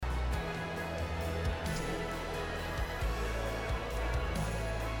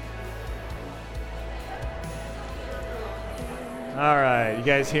All right, you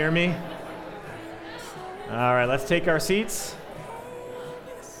guys hear me? All right, let's take our seats.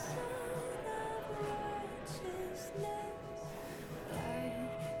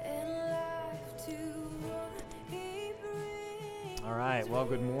 All right, well,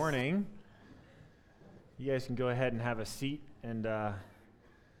 good morning. You guys can go ahead and have a seat, and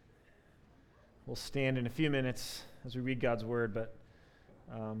we'll stand in a few minutes as we read God's Word, but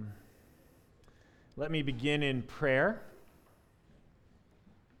let me begin in prayer.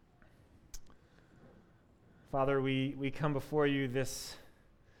 Father, we come before you this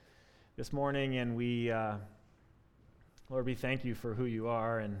morning, and Lord, we thank you for who you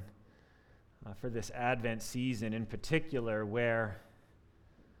are, and for this Advent season in particular, where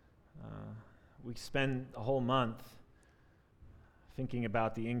we spend a whole month thinking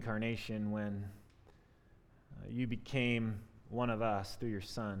about the incarnation when you became one of us through your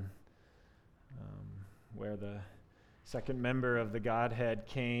Son, where the second member of the Godhead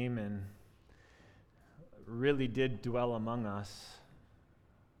came and really did dwell among us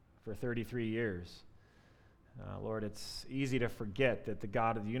for 33 years. Lord, it's easy to forget that the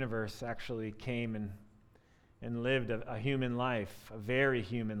God of the universe actually came and lived a human life, a very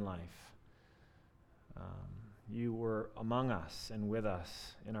human life. You were among us and with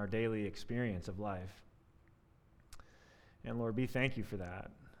us in our daily experience of life. And Lord, we thank you for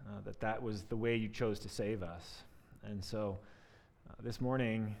that, that was the way you chose to save us. And so this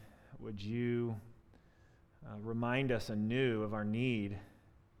morning, would you remind us anew of our need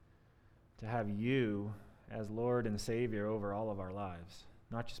to have you as Lord and Savior over all of our lives,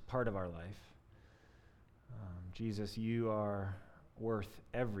 not just part of our life. Jesus, you are worth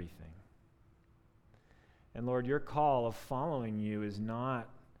everything. And Lord, your call of following you is not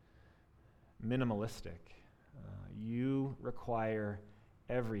minimalistic. You require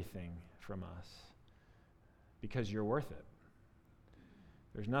everything from us because you're worth it.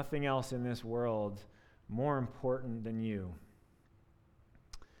 There's nothing else in this world more important than you.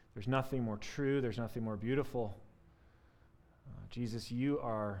 There's nothing more true. There's nothing more beautiful. Jesus, you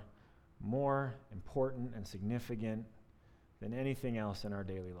are more important and significant than anything else in our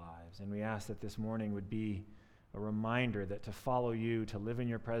daily lives. And we ask that this morning would be a reminder that to follow you, to live in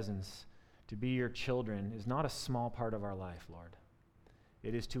your presence, to be your children is not a small part of our life, Lord.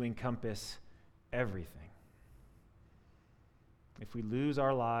 It is to encompass everything. If we lose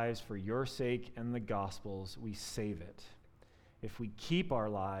our lives for your sake and the gospel's, we save it. If we keep our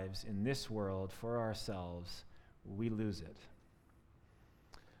lives in this world for ourselves, we lose it.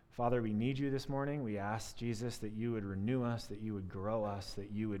 Father, we need you this morning. We ask, Jesus, that you would renew us, that you would grow us, that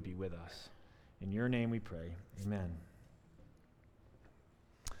you would be with us. In your name we pray. Amen.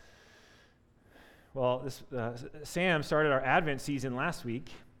 Well, Sam started our Advent season last week,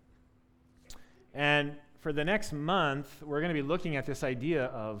 and for the next month, we're going to be looking at this idea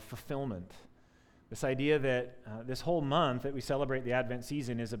of fulfillment. This idea that this whole month that we celebrate the Advent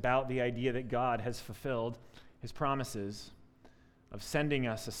season is about the idea that God has fulfilled his promises of sending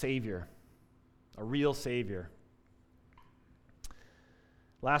us a Savior, a real Savior.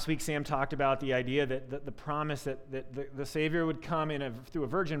 Last week, Sam talked about the idea that the promise that the Savior would come through a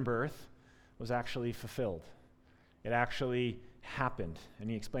virgin birth was actually fulfilled. It actually happened, and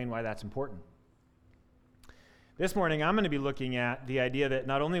he explained why that's important. This morning, I'm going to be looking at the idea that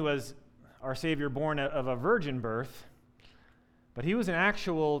not only was our Savior born of a virgin birth, but he was an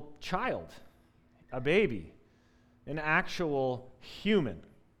actual child, a baby, an actual human.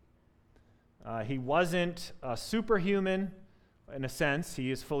 He wasn't a superhuman in a sense.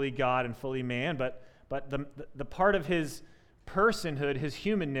 He is fully God and fully man, but the part of his personhood, his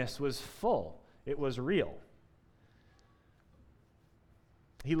humanness, was full. It was real.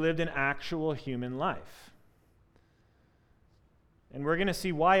 He lived an actual human life. And we're going to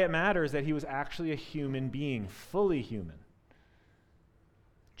see why it matters that he was actually a human being, fully human,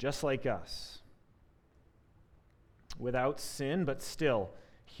 just like us. Without sin, but still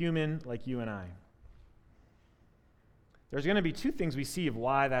human like you and I. There's going to be two things we see of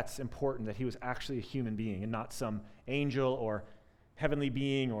why that's important, that he was actually a human being and not some angel or heavenly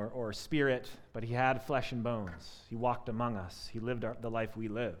being or spirit, but he had flesh and bones. He walked among us. He lived the life we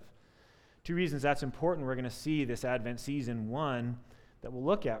live. Two reasons that's important we're going to see this Advent season. One that we'll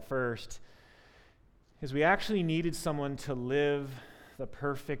look at first is we actually needed someone to live the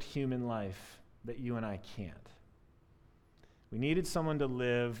perfect human life that you and I can't. We needed someone to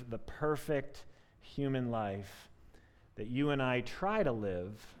live the perfect human life that you and I try to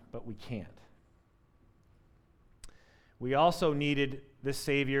live, but we can't. We also needed the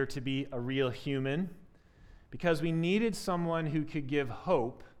Savior to be a real human because we needed someone who could give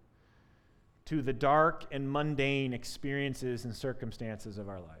hope to the dark and mundane experiences and circumstances of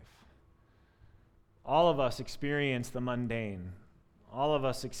our life. All of us experience the mundane. All of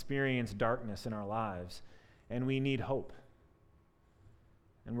us experience darkness in our lives, and we need hope.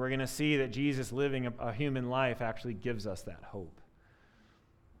 And we're going to see that Jesus living a human life actually gives us that hope.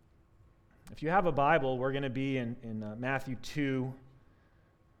 If you have a Bible, we're going to be in Matthew 2,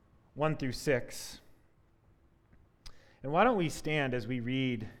 1 through 6. And why don't we stand as we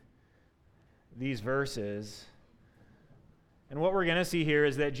read these verses? And what we're going to see here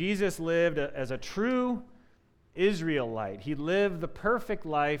is that Jesus lived as a true Israelite. He lived the perfect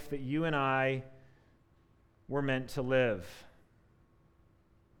life that you and I were meant to live.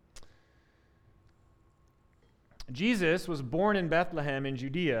 Jesus was born in Bethlehem in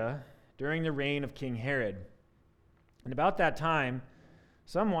Judea during the reign of King Herod. And about that time,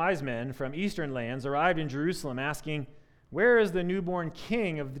 some wise men from eastern lands arrived in Jerusalem asking, "Where is the newborn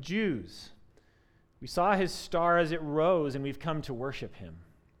king of the Jews? We saw his star as it rose, and we've come to worship him."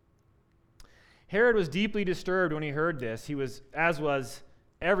 Herod was deeply disturbed when he heard this, as was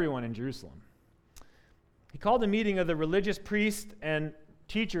everyone in Jerusalem. He called a meeting of the religious priests and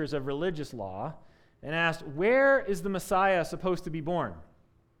teachers of religious law and asked, "Where is the Messiah supposed to be born?"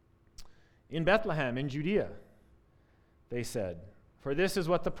 "In Bethlehem, in Judea," they said, "for this is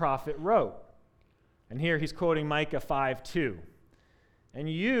what the prophet wrote." And here he's quoting Micah 5:2. "And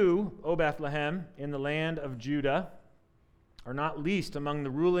you, O Bethlehem, in the land of Judah, are not least among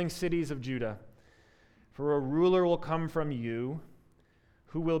the ruling cities of Judah, for a ruler will come from you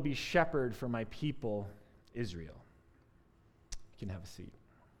who will be shepherd for my people Israel." You can have a seat.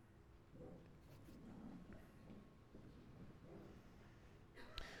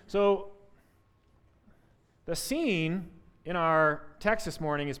 So, the scene in our text this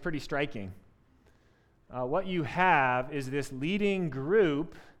morning is pretty striking. What you have is this leading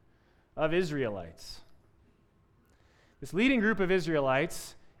group of Israelites. This leading group of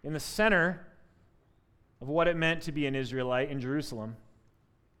Israelites in the center of what it meant to be an Israelite in Jerusalem.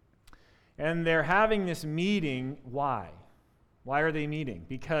 And they're having this meeting. Why? Why are they meeting?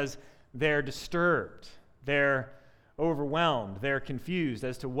 Because they're disturbed. They're overwhelmed. They're confused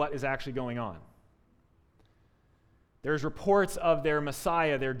as to what is actually going on. There's reports of their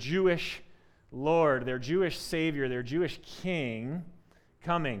Messiah, their Jewish Lord, their Jewish Savior, their Jewish King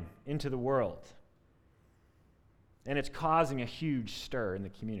coming into the world. And it's causing a huge stir in the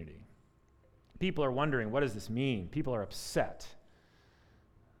community. People are wondering, what does this mean? People are upset.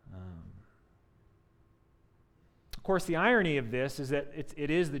 Of course, the irony of this is that it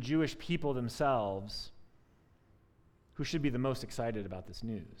is the Jewish people themselves who should be the most excited about this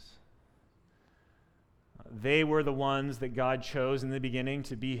news. They were the ones that God chose in the beginning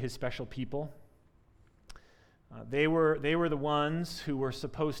to be his special people. They were the ones who were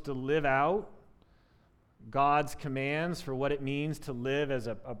supposed to live out God's commands for what it means to live as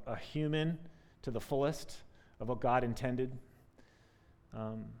a human to the fullest of what God intended.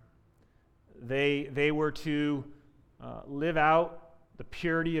 They were to live out the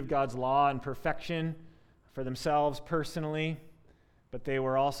purity of God's law and perfection for themselves personally, but they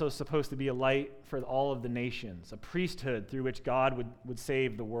were also supposed to be a light for all of the nations, a priesthood through which God would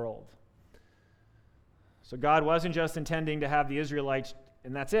save the world. So God wasn't just intending to have the Israelites,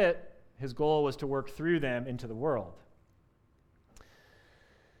 and that's it. His goal was to work through them into the world.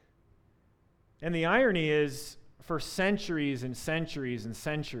 And the irony is, for centuries and centuries and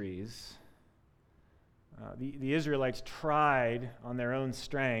centuries, the Israelites tried on their own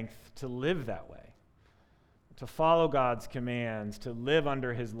strength to live that way, to follow God's commands, to live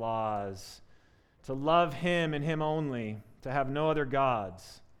under his laws, to love him and him only, to have no other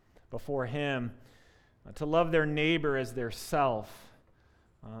gods before him, to love their neighbor as their self,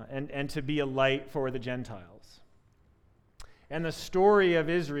 and to be a light for the Gentiles. And the story of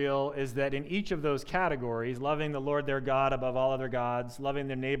Israel is that in each of those categories, loving the Lord their God above all other gods, loving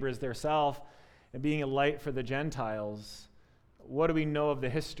their neighbor as their self, and being a light for the Gentiles, what do we know of the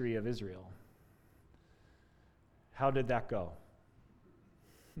history of Israel? How did that go?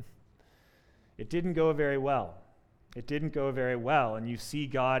 It didn't go very well. It didn't go very well, and you see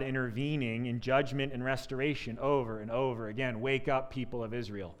God intervening in judgment and restoration over and over again. Wake up, people of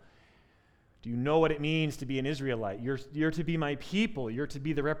Israel. Do you know what it means to be an Israelite? You're to be my people. You're to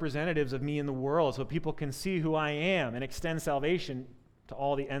be the representatives of me in the world so people can see who I am and extend salvation to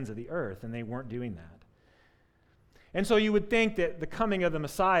all the ends of the earth, and they weren't doing that. And so you would think that the coming of the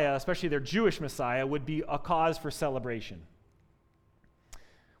Messiah, especially their Jewish Messiah, would be a cause for celebration.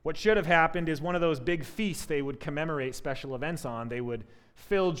 What should have happened is one of those big feasts they would commemorate special events on. They would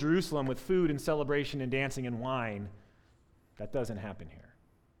fill Jerusalem with food and celebration and dancing and wine. That doesn't happen here.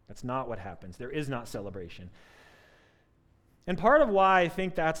 That's not what happens. There is not celebration. And part of why I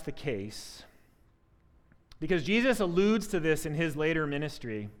think that's the case, because Jesus alludes to this in his later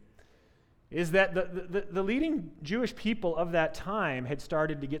ministry, is that the leading Jewish people of that time had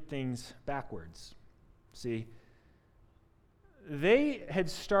started to get things backwards. See, they had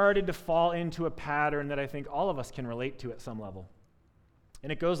started to fall into a pattern that I think all of us can relate to at some level.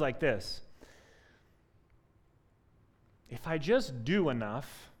 And it goes like this. If I just do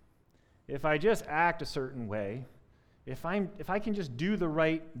enough, if I just act a certain way, if I can just do the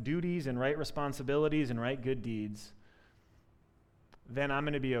right duties and right responsibilities and right good deeds, then I'm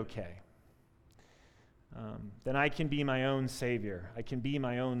going to be okay. Then I can be my own Savior. I can be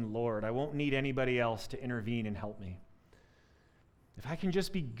my own Lord. I won't need anybody else to intervene and help me. If I can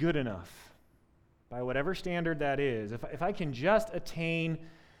just be good enough, by whatever standard that is, if I can just attain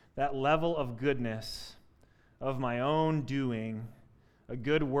that level of goodness of my own doing, a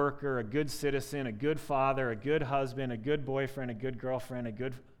good worker, a good citizen, a good father, a good husband, a good boyfriend, a good girlfriend, a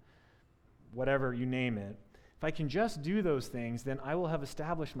good whatever, you name it, if I can just do those things, then I will have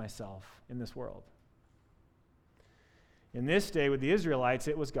established myself in this world. In this day with the Israelites,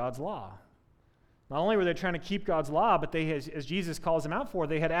 it was God's law. Not only were they trying to keep God's law, but they, as Jesus calls them out for,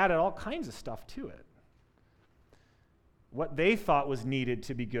 they had added all kinds of stuff to it. What they thought was needed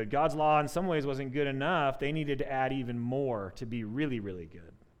to be good. God's law in some ways wasn't good enough. They needed to add even more to be really, really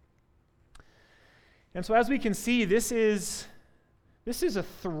good. And so as we can see, this is a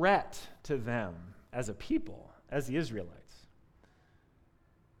threat to them as a people, as the Israelites.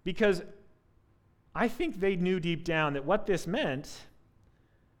 Because I think they knew deep down that what this meant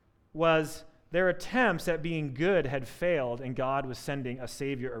was their attempts at being good had failed, and God was sending a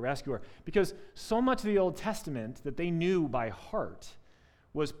Savior, a rescuer. Because so much of the Old Testament that they knew by heart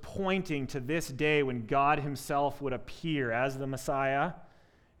was pointing to this day when God himself would appear as the Messiah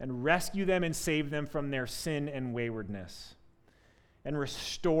and rescue them and save them from their sin and waywardness and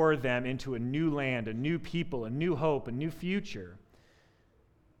restore them into a new land, a new people, a new hope, a new future.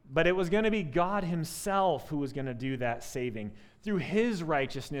 But it was going to be God himself who was going to do that saving through his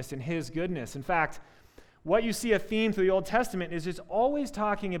righteousness and his goodness. In fact, what you see a theme through the Old Testament is it's always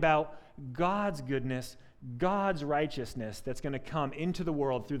talking about God's goodness, God's righteousness that's going to come into the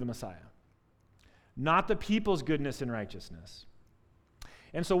world through the Messiah, not the people's goodness and righteousness.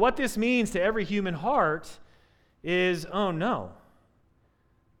 And so what this means to every human heart is, oh no,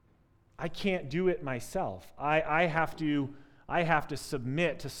 I can't do it myself. I have to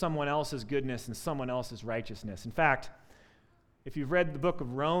submit to someone else's goodness and someone else's righteousness. In fact, if you've read the book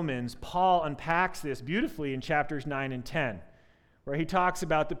of Romans, Paul unpacks this beautifully in chapters 9 and 10, where he talks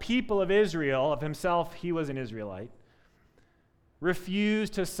about the people of Israel, of himself, he was an Israelite,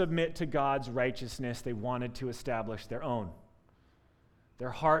 refused to submit to God's righteousness. They wanted to establish their own.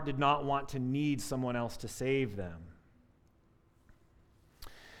 Their heart did not want to need someone else to save them.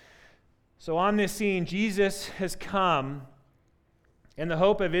 So on this scene, Jesus has come, and the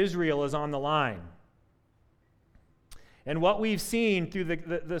hope of Israel is on the line. And what we've seen through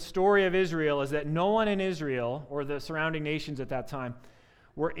the story of Israel is that no one in Israel, or the surrounding nations at that time,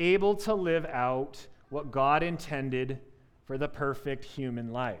 were able to live out what God intended for the perfect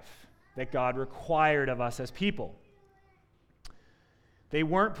human life, that God required of us as people. They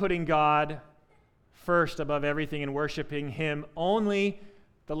weren't putting God first above everything and worshiping him. Only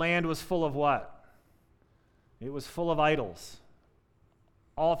the land was full of what? It was full of idols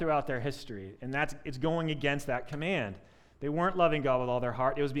all throughout their history, and it's going against that command. They weren't loving God with all their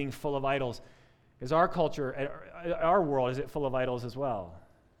heart. It was being full of idols. Is our culture, our world, is it full of idols as well?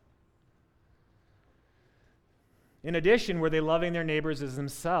 In addition, were they loving their neighbors as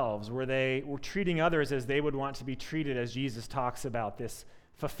themselves? Were treating others as they would want to be treated, as Jesus talks about this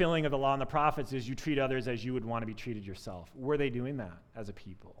fulfilling of the law and the prophets is you treat others as you would want to be treated yourself? Were they doing that as a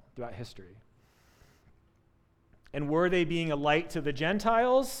people throughout history? And were they being a light to the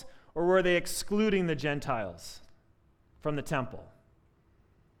Gentiles, or were they excluding the Gentiles from the temple?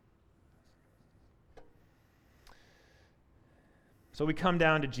 So we come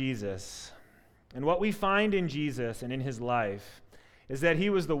down to Jesus. And what we find in Jesus and in his life is that he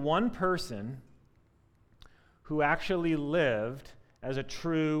was the one person who actually lived as a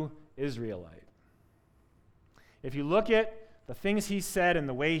true Israelite. If you look at the things he said and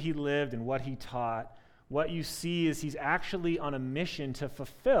the way he lived and what he taught, what you see is he's actually on a mission to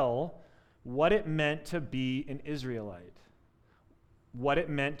fulfill what it meant to be an Israelite, what it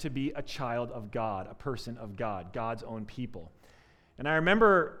meant to be a child of God, a person of God, God's own people. And I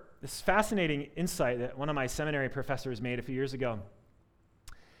remember this fascinating insight that one of my seminary professors made a few years ago.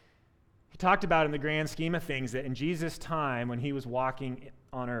 talked about in the grand scheme of things that in Jesus' time, when he was walking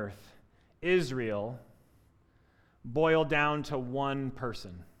on earth, Israel boiled down to one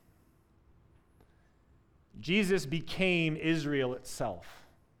person. Jesus became Israel itself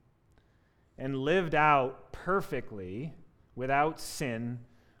and lived out perfectly, without sin,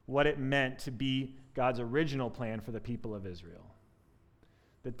 what it meant to be God's original plan for the people of Israel.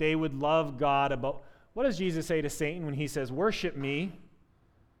 That they would love God above. What does Jesus say to Satan when he says, worship me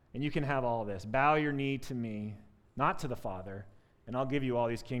and you can have all this? Bow your knee to me, not to the Father, and I'll give you all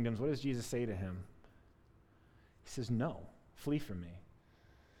these kingdoms. What does Jesus say to him? He says, no, flee from me.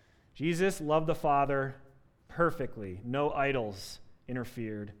 Jesus loved the Father perfectly. No idols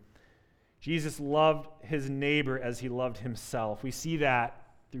interfered. Jesus loved his neighbor as he loved himself. We see that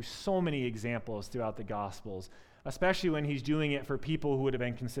through so many examples throughout the Gospels, especially when he's doing it for people who would have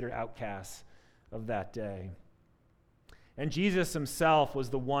been considered outcasts of that day. And Jesus himself was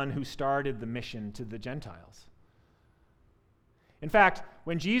the one who started the mission to the Gentiles. In fact,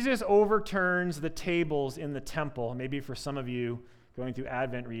 when Jesus overturns the tables in the temple, maybe for some of you going through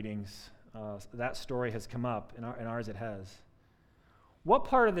Advent readings, that story has come up. In ours it has. What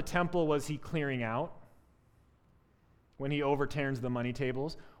part of the temple was he clearing out when he overturns the money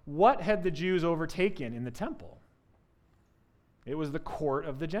tables? What had the Jews overtaken in the temple? It was the court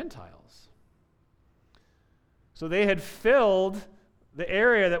of the Gentiles. So they had filled the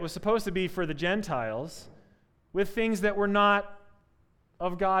area that was supposed to be for the Gentiles with things that were not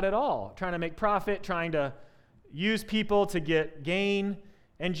of God at all, trying to make profit, trying to use people to get gain.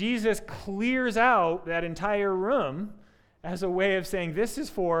 And Jesus clears out that entire room as a way of saying, this is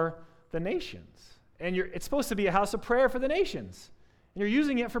for the nations. And it's supposed to be a house of prayer for the nations. And you're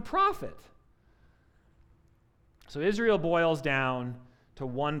using it for profit. So Israel boils down to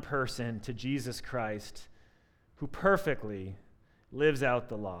one person, to Jesus Christ, who perfectly lives out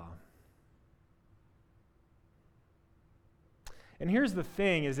the law. And here's the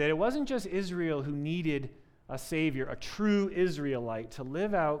thing, is that it wasn't just Israel who needed a Savior, a true Israelite, to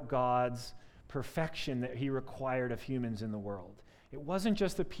live out God's perfection that he required of humans in the world. It wasn't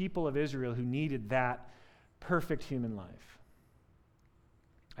just the people of Israel who needed that perfect human life.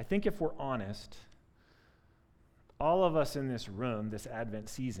 I think if we're honest, all of us in this room this Advent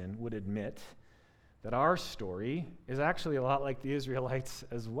season would admit that our story is actually a lot like the Israelites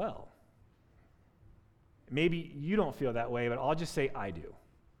as well. Maybe you don't feel that way, but I'll just say I do.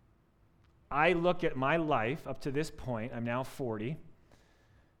 I look at my life up to this point, I'm now 40,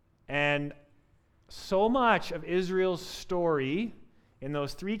 and so much of Israel's story in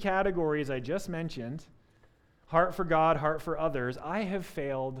those three categories I just mentioned, heart for God, heart for others, I have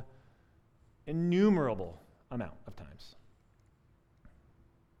failed innumerable amount of times.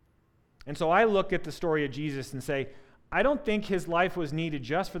 And so I look at the story of Jesus and say, I don't think his life was needed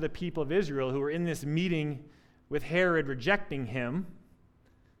just for the people of Israel who were in this meeting with Herod rejecting him.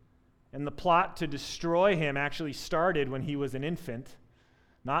 And the plot to destroy him actually started when he was an infant,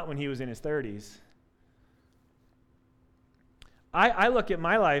 not when he was in his 30s. I look at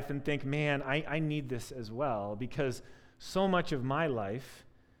my life and think, man, I need this as well, because so much of my life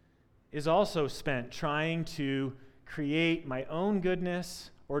is also spent trying to create my own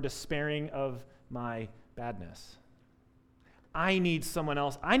goodness or despairing of my badness. I need someone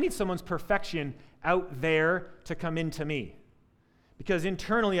else. I need someone's perfection out there to come into me, because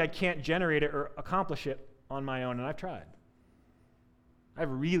internally I can't generate it or accomplish it on my own, and I've tried. I've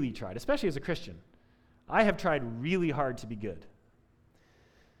really tried, especially as a Christian. I have tried really hard to be good.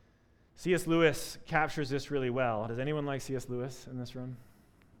 C.S. Lewis captures this really well. Does anyone like C.S. Lewis in this room?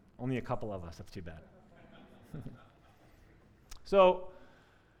 Only a couple of us. That's too bad. So,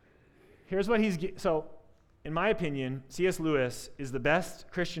 here's what in my opinion, C.S. Lewis is the best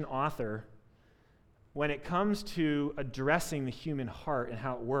Christian author when it comes to addressing the human heart and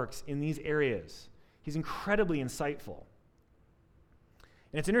how it works in these areas. He's incredibly insightful.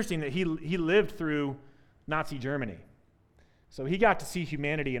 And it's interesting that he lived through Nazi Germany. So he got to see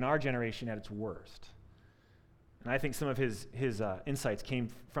humanity in our generation at its worst. And I think some of his insights came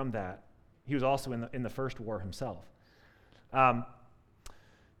from that. He was also in the First War himself.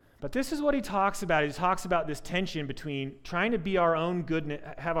 But this is what he talks about. He talks about this tension between trying to be our own goodness,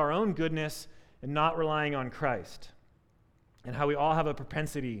 have our own goodness, and not relying on Christ, and how we all have a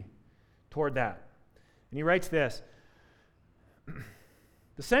propensity toward that. And he writes this: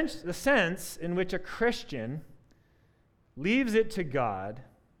 the sense in which a Christian leaves it to God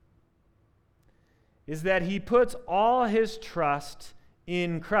is that he puts all his trust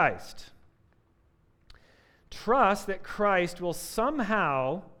in Christ. Trust that Christ will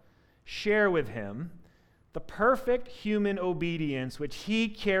somehow share with him the perfect human obedience which he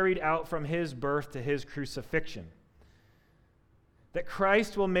carried out from his birth to his crucifixion. That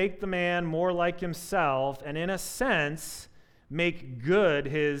Christ will make the man more like himself and, in a sense, make good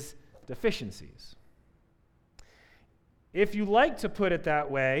his deficiencies. If you like to put it that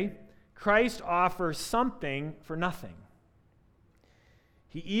way, Christ offers something for nothing.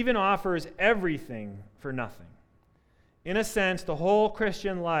 He even offers everything for nothing. In a sense, the whole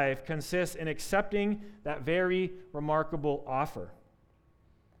Christian life consists in accepting that very remarkable offer.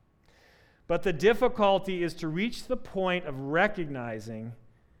 But the difficulty is to reach the point of recognizing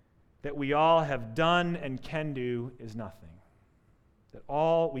that we all have done and can do is nothing. That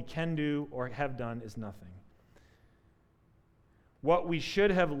all we can do or have done is nothing. What we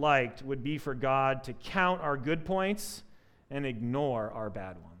should have liked would be for God to count our good points and ignore our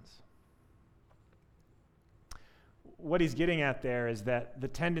bad ones. What he's getting at there is that the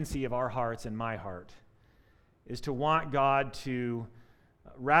tendency of our hearts and my heart is to want God to,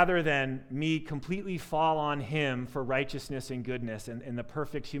 rather than me completely fall on him for righteousness and goodness and the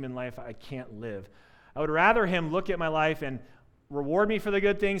perfect human life I can't live, I would rather him look at my life and reward me for the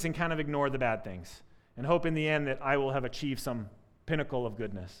good things and kind of ignore the bad things and hope in the end that I will have achieved some pinnacle of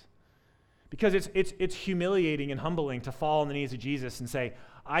goodness. Because it's humiliating and humbling to fall on the knees of Jesus and say,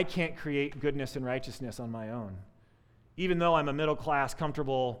 I can't create goodness and righteousness on my own. Even though I'm a middle-class,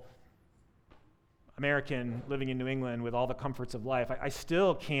 comfortable American living in New England with all the comforts of life, I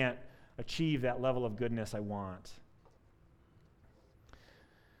still can't achieve that level of goodness I want.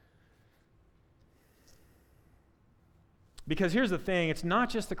 Because here's the thing, it's not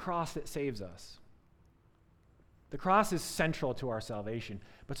just the cross that saves us. The cross is central to our salvation,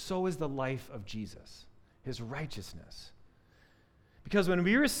 but so is the life of Jesus, his righteousness. Because when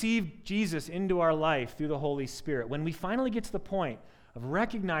we receive Jesus into our life through the Holy Spirit, when we finally get to the point of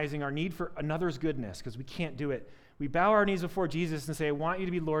recognizing our need for another's goodness, because we can't do it, we bow our knees before Jesus and say, I want you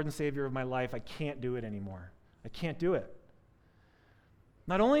to be Lord and Savior of my life. I can't do it anymore. I can't do it.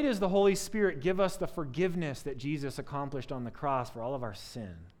 Not only does the Holy Spirit give us the forgiveness that Jesus accomplished on the cross for all of our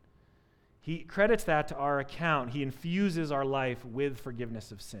sin, he credits that to our account. He infuses our life with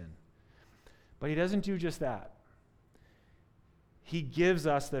forgiveness of sin. But he doesn't do just that. He gives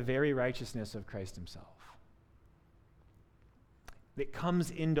us the very righteousness of Christ himself. It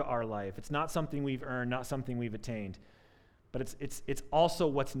comes into our life. It's not something we've earned, not something we've attained, but it's also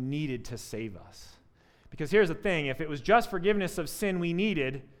what's needed to save us. Because here's the thing, if it was just forgiveness of sin we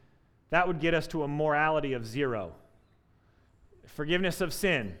needed, that would get us to a morality of 0. Forgiveness of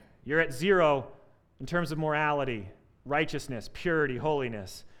sin. You're at 0 in terms of morality, righteousness, purity,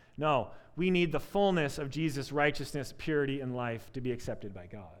 holiness. No, we need the fullness of Jesus' righteousness, purity, and life to be accepted by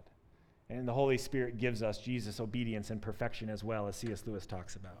God. And the Holy Spirit gives us Jesus' obedience and perfection as well, as C.S. Lewis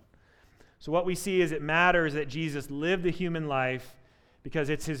talks about. So what we see is it matters that Jesus lived the human life because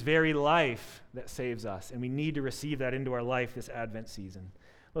it's his very life that saves us, and we need to receive that into our life this Advent season.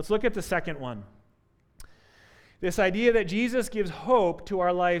 Let's look at the second one. This idea that Jesus gives hope to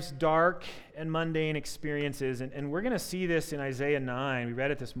our life's dark and mundane experiences. And we're going to see this in Isaiah 9. We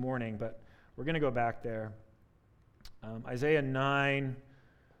read it this morning, but we're going to go back there. Isaiah 9.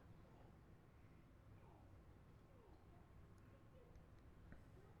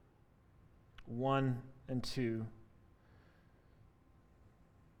 One and 2.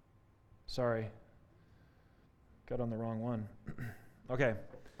 Sorry. Got on the wrong one. Okay.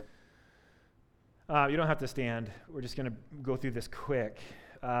 You don't have to stand. We're just going to go through this quick.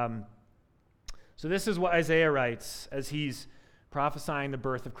 So this is what Isaiah writes as he's prophesying the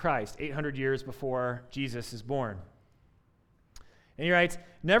birth of Christ, 800 years before Jesus is born. And he writes,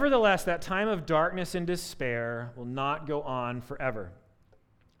 "Nevertheless, that time of darkness and despair will not go on forever.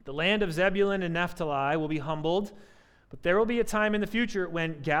 The land of Zebulun and Naphtali will be humbled, but there will be a time in the future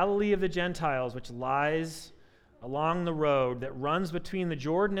when Galilee of the Gentiles, which lies along the road that runs between the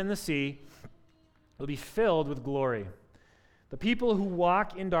Jordan and the sea, will be filled with glory. The people who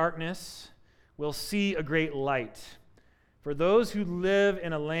walk in darkness will see a great light. For those who live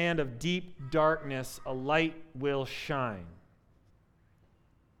in a land of deep darkness, a light will shine."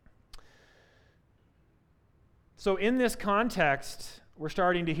 So in this context, we're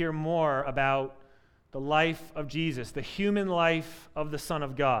starting to hear more about the life of Jesus, the human life of the Son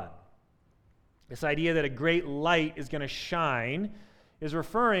of God. This idea that a great light is going to shine is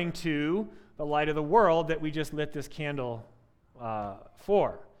referring to the light of the world that we just lit this candle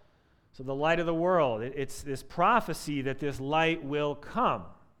for. So the light of the world, it's this prophecy that this light will come.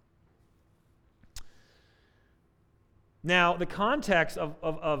 Now, the context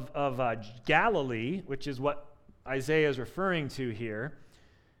of Galilee, which is what Isaiah is referring to here,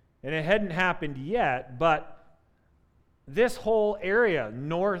 And it hadn't happened yet, but this whole area,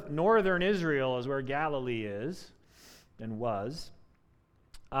 northern Israel is where Galilee is and was.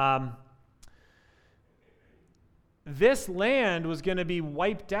 This land was going to be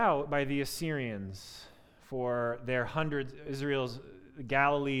wiped out by the Assyrians for their hundreds,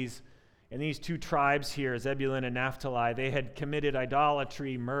 Galilee's, and these two tribes here, Zebulun and Naphtali. They had committed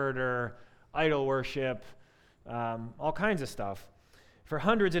idolatry, murder, idol worship, all kinds of stuff for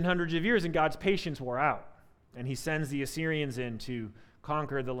hundreds and hundreds of years, and God's patience wore out. And he sends the Assyrians in to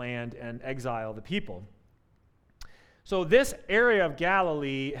conquer the land and exile the people. So this area of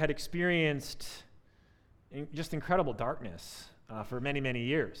Galilee had experienced just incredible darkness for many, many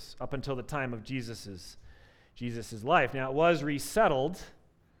years, up until the time of Jesus's life. Now, it was resettled,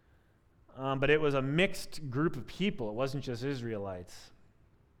 but it was a mixed group of people. It wasn't just Israelites.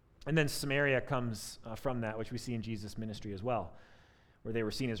 And then Samaria comes from that, which we see in Jesus' ministry as well, where they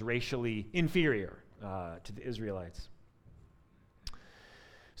were seen as racially inferior to the Israelites.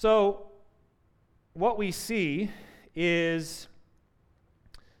 So what we see is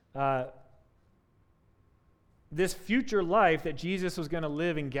this future life that Jesus was going to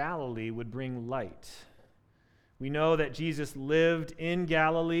live in Galilee would bring light. We know that Jesus lived in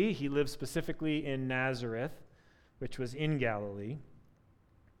Galilee. He lived specifically in Nazareth, which was in Galilee.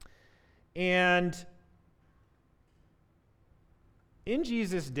 And in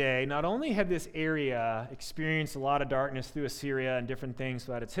Jesus' day, not only had this area experienced a lot of darkness through Assyria and different things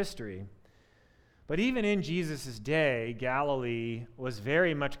throughout its history, but even in Jesus' day, Galilee was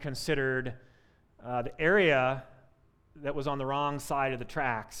very much considered the area that was on the wrong side of the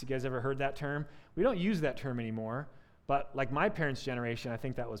tracks. You guys ever heard that term? We don't use that term anymore, but like my parents' generation, I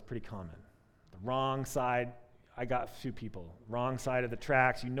think that was pretty common. The wrong side, I got a few people, wrong side of the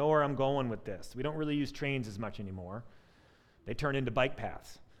tracks. You know where I'm going with this. We don't really use trains as much anymore. They turn into bike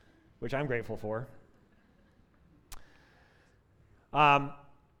paths, which I'm grateful for.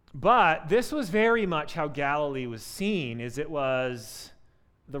 But this was very much how Galilee was seen, is it was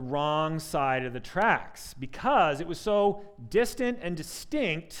the wrong side of the tracks because it was so distant and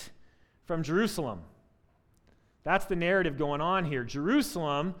distinct from Jerusalem. That's the narrative going on here.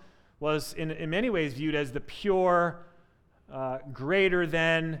 Jerusalem was in many ways viewed as the pure, greater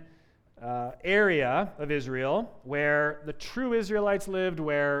than area of Israel where the true Israelites lived,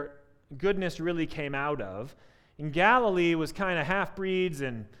 where goodness really came out of. In Galilee was kind of half-breeds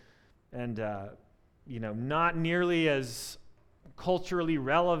and not nearly as culturally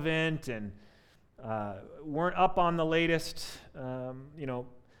relevant and weren't up on the latest,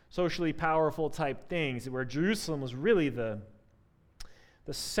 socially powerful type things, where Jerusalem was really the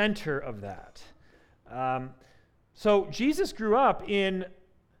center of that. So Jesus grew up in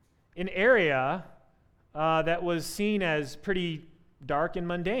an area that was seen as pretty dark and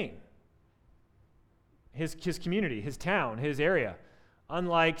mundane. His community, his town, his area,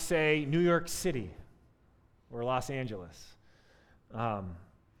 unlike, say, New York City or Los Angeles.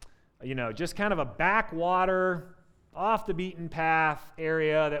 Just kind of a backwater, off the beaten path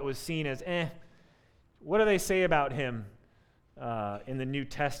area that was seen as, what do they say about him in the New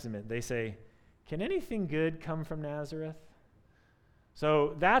Testament? They say, can anything good come from Nazareth?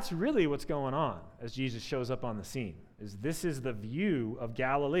 So that's really what's going on as Jesus shows up on the scene, is this is the view of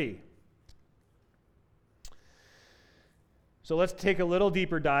Galilee. So let's take a little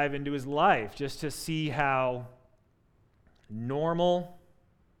deeper dive into his life just to see how normal,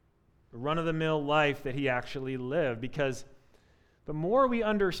 run-of-the-mill life that he actually lived, because the more we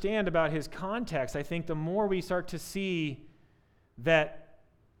understand about his context, I think the more we start to see that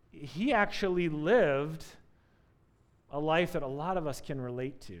he actually lived a life that a lot of us can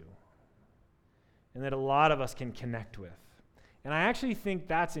relate to and that a lot of us can connect with. And I actually think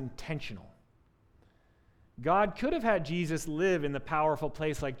that's intentional. God could have had Jesus live in the powerful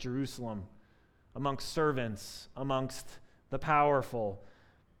place like Jerusalem, amongst servants, amongst the powerful.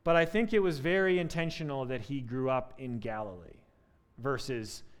 But I think it was very intentional that he grew up in Galilee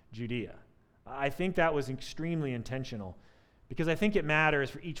versus Judea. I think that was extremely intentional because I think it matters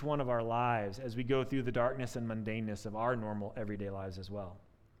for each one of our lives as we go through the darkness and mundaneness of our normal everyday lives as well.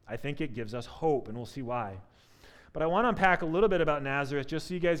 I think it gives us hope, and we'll see why. But I want to unpack a little bit about Nazareth just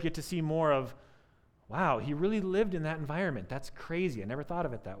so you guys get to see more of, wow, he really lived in that environment. That's crazy. I never thought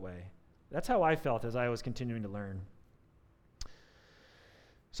of it that way. That's how I felt as I was continuing to learn.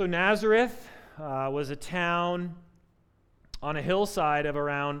 So Nazareth was a town on a hillside of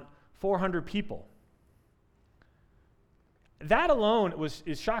around 400 people. That alone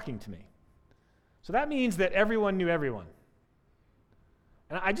is shocking to me. So that means that everyone knew everyone.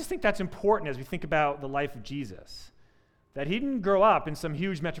 And I just think that's important as we think about the life of Jesus. that he didn't grow up in some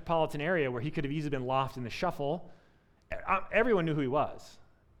huge metropolitan area where he could have easily been lost in the shuffle. Everyone knew who he was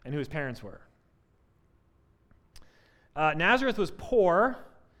and who his parents were. Nazareth was poor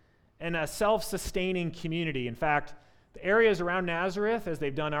and a self-sustaining community. In fact, the areas around Nazareth, as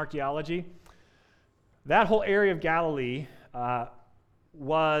they've done archaeology, that whole area of Galilee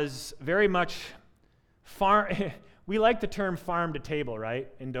was very much farm. We like the term farm to table, right?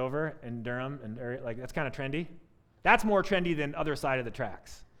 In Dover and Durham, and like that's kind of trendy. That's more trendy than other side of the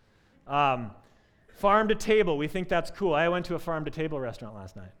tracks. Farm to table, we think that's cool. I went to a farm to table restaurant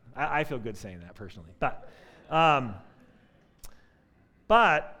last night. I feel good saying that personally.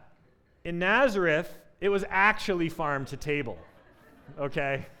 But in Nazareth, it was actually farm to table,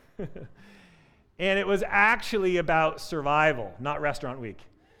 okay? And it was actually about survival, not restaurant week.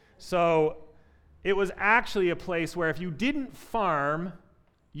 So it was actually a place where if you didn't farm,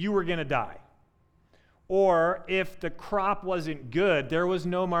 you were going to die. Or if the crop wasn't good, there was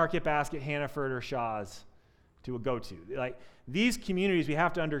no Market Basket, Hannaford, or Shaw's to go to. Like these communities, we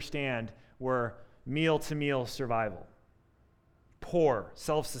have to understand, were meal-to-meal survival. Poor,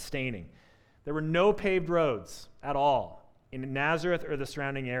 self-sustaining. There were no paved roads at all in Nazareth or the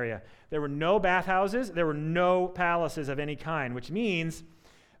surrounding area. There were no bathhouses. There were no palaces of any kind, which means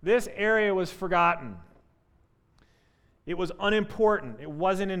this area was forgotten. It was unimportant. It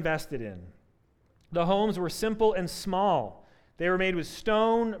wasn't invested in. The homes were simple and small. They were made with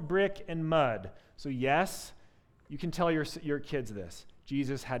stone, brick, and mud. So yes, you can tell your kids this.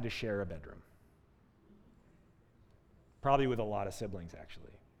 Jesus had to share a bedroom. Probably with a lot of siblings,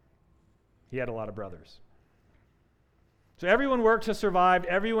 actually. He had a lot of brothers. So everyone worked to survive.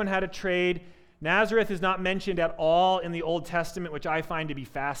 Everyone had a trade. Nazareth is not mentioned at all in the Old Testament, which I find to be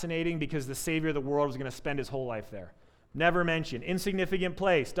fascinating because the Savior of the world was going to spend his whole life there. Never mentioned. Insignificant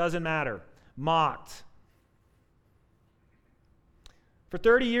place. Doesn't matter. Mocked. For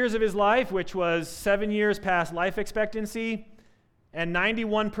 30 years of his life, which was 7 years past life expectancy, and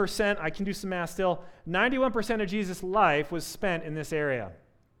 91%, I can do some math still, 91% of Jesus' life was spent in this area.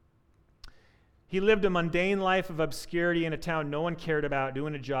 He lived a mundane life of obscurity in a town no one cared about,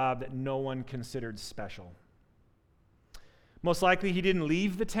 doing a job that no one considered special. Most likely he didn't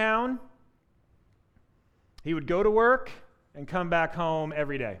leave the town. He would go to work and come back home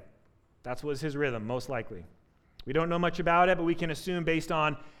every day. That was his rhythm, most likely. We don't know much about it, but we can assume based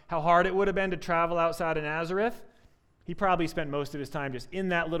on how hard it would have been to travel outside of Nazareth, he probably spent most of his time just in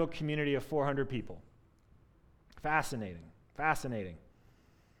that little community of 400 people. Fascinating, fascinating.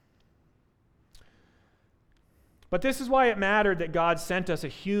 But this is why it mattered that God sent us a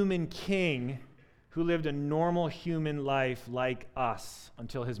human king who lived a normal human life like us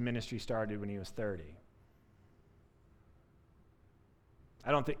until his ministry started when he was 30.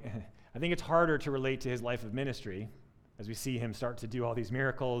 I think it's harder to relate to his life of ministry as we see him start to do all these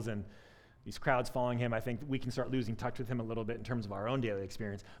miracles and these crowds following him. I think we can start losing touch with him a little bit in terms of our own daily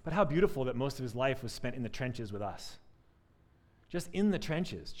experience. But how beautiful that most of his life was spent in the trenches with us. Just in the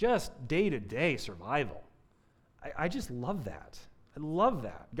trenches, just day-to-day survival. I just love that. I love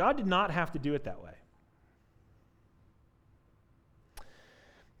that. God did not have to do it that way.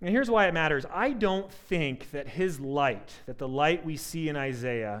 And here's why it matters. I don't think that his light, that the light we see in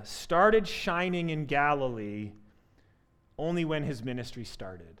Isaiah, started shining in Galilee only when his ministry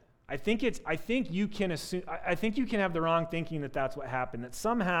started. I think you can have the wrong thinking that that's what happened, that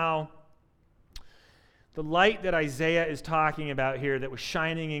somehow the light that Isaiah is talking about here that was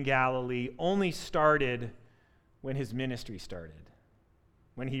shining in Galilee only started when his ministry started.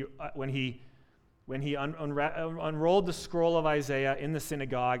 When he unrolled the scroll of Isaiah in the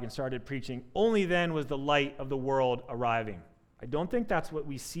synagogue and started preaching, only then was the light of the world arriving. I don't think that's what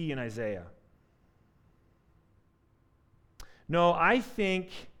we see in Isaiah. No, I think,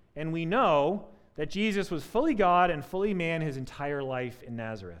 and we know, that Jesus was fully God and fully man his entire life in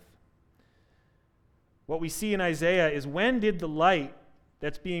Nazareth. What we see in Isaiah is, when did the light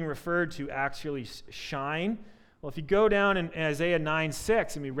that's being referred to actually shine? Well, if you go down in Isaiah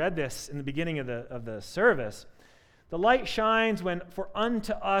 9:6, and we read this in the beginning of the service, the light shines when, for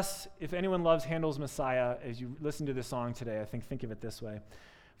unto us, if anyone loves Handel's Messiah, as you listen to this song today, I think of it this way.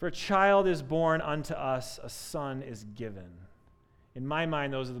 For a child is born unto us, a son is given. In my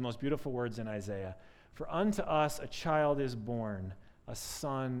mind, those are the most beautiful words in Isaiah. For unto us a child is born, a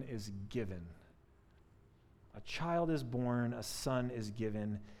son is given. A child is born, a son is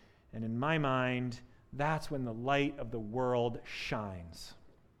given. And in my mind, that's when the light of the world shines.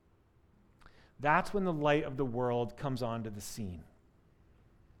 That's when the light of the world comes onto the scene.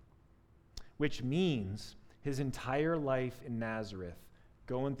 Which means his entire life in Nazareth,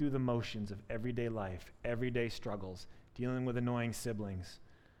 going through the motions of everyday life, everyday struggles, dealing with annoying siblings,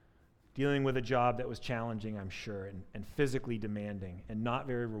 dealing with a job that was challenging, I'm sure, and physically demanding and not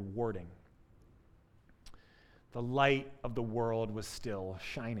very rewarding. The light of the world was still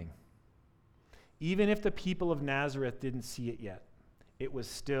shining. Even if the people of Nazareth didn't see it yet, it was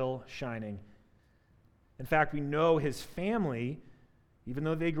still shining. In fact, we know his family, even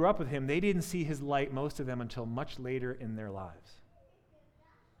though they grew up with him, they didn't see his light, most of them, until much later in their lives.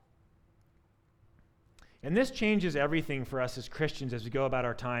 And this changes everything for us as Christians as we go about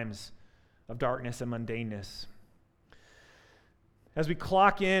our times of darkness and mundaneness. As we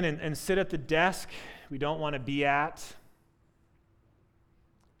clock in and sit at the desk we don't want to be at.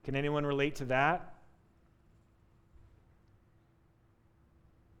 Can anyone relate to that?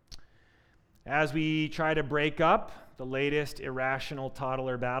 As we try to break up the latest irrational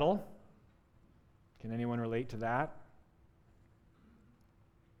toddler battle. Can anyone relate to that?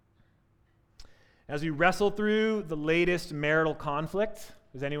 As we wrestle through the latest marital conflict.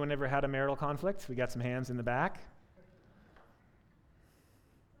 Has anyone ever had a marital conflict? We got some hands in the back.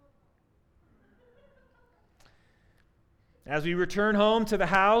 As we return home to the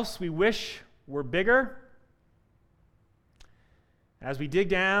house we wish were bigger. As we dig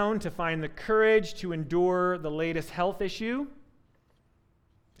down to find the courage to endure the latest health issue.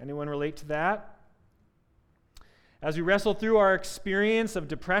 Anyone relate to that? As we wrestle through our experience of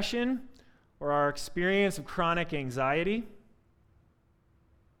depression or our experience of chronic anxiety.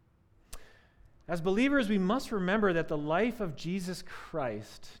 As believers, we must remember that the life of Jesus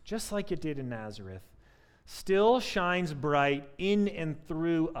Christ, just like it did in Nazareth, still shines bright in and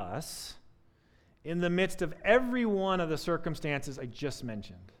through us in the midst of every one of the circumstances I just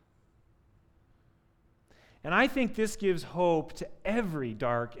mentioned. And I think this gives hope to every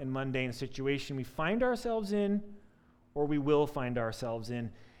dark and mundane situation we find ourselves in or we will find ourselves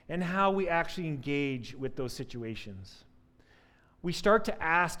in, and how we actually engage with those situations. We start to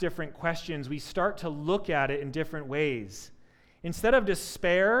ask different questions. We start to look at it in different ways. Instead of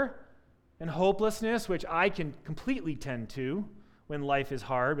despair and hopelessness, which I can completely tend to when life is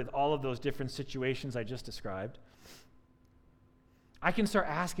hard with all of those different situations I just described, I can start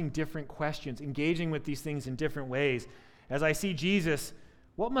asking different questions, engaging with these things in different ways. As I see Jesus,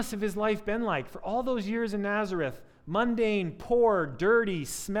 what must have his life been like for all those years in Nazareth? Mundane, poor, dirty,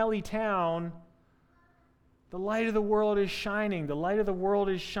 smelly town. The light of the world is shining. The light of the world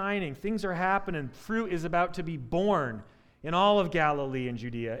is shining. Things are happening. Fruit is about to be born in all of Galilee and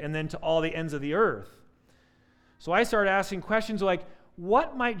Judea, and then to all the ends of the earth. So I started asking questions like,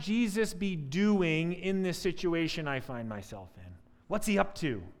 what might Jesus be doing in this situation I find myself in? What's he up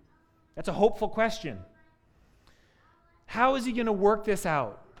to? That's a hopeful question. How is he going to work this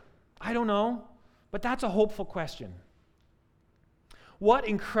out? I don't know, but that's a hopeful question. What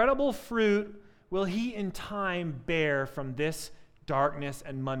incredible fruit will he in time bear from this darkness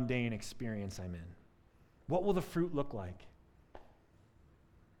and mundane experience I'm in? What will the fruit look like?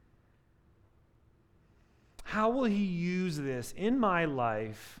 How will he use this in my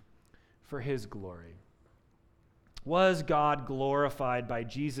life for his glory? Was God glorified by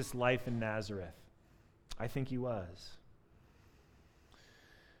Jesus' life in Nazareth? I think he was.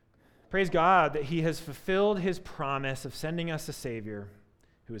 Praise God that he has fulfilled his promise of sending us a Savior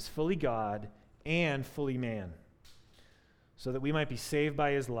who is fully God and fully man, so that we might be saved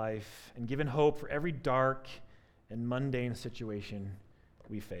by his life and given hope for every dark and mundane situation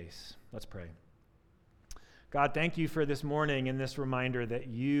we face. Let's pray. God, thank you for this morning and this reminder that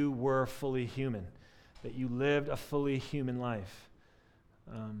you were fully human, that you lived a fully human life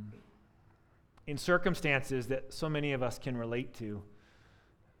in circumstances that so many of us can relate to.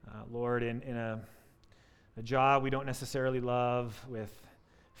 Lord, in a job we don't necessarily love, with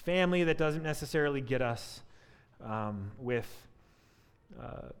family that doesn't necessarily get us, with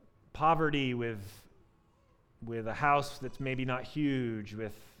poverty, with a house that's maybe not huge,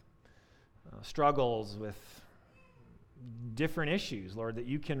 with struggles, with different issues, Lord, that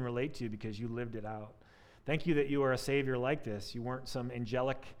you can relate to because you lived it out. Thank you that you are a Savior like this. You weren't some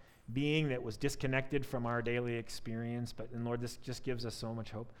angelic being that was disconnected from our daily experience, and Lord, this just gives us so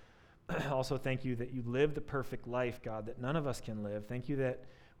much hope. Also, thank you that you lived the perfect life, God, that none of us can live. Thank you that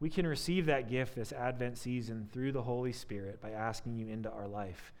we can receive that gift this Advent season through the Holy Spirit by asking you into our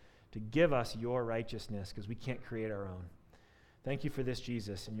life to give us your righteousness because we can't create our own. Thank you for this,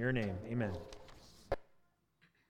 Jesus. In your name, amen.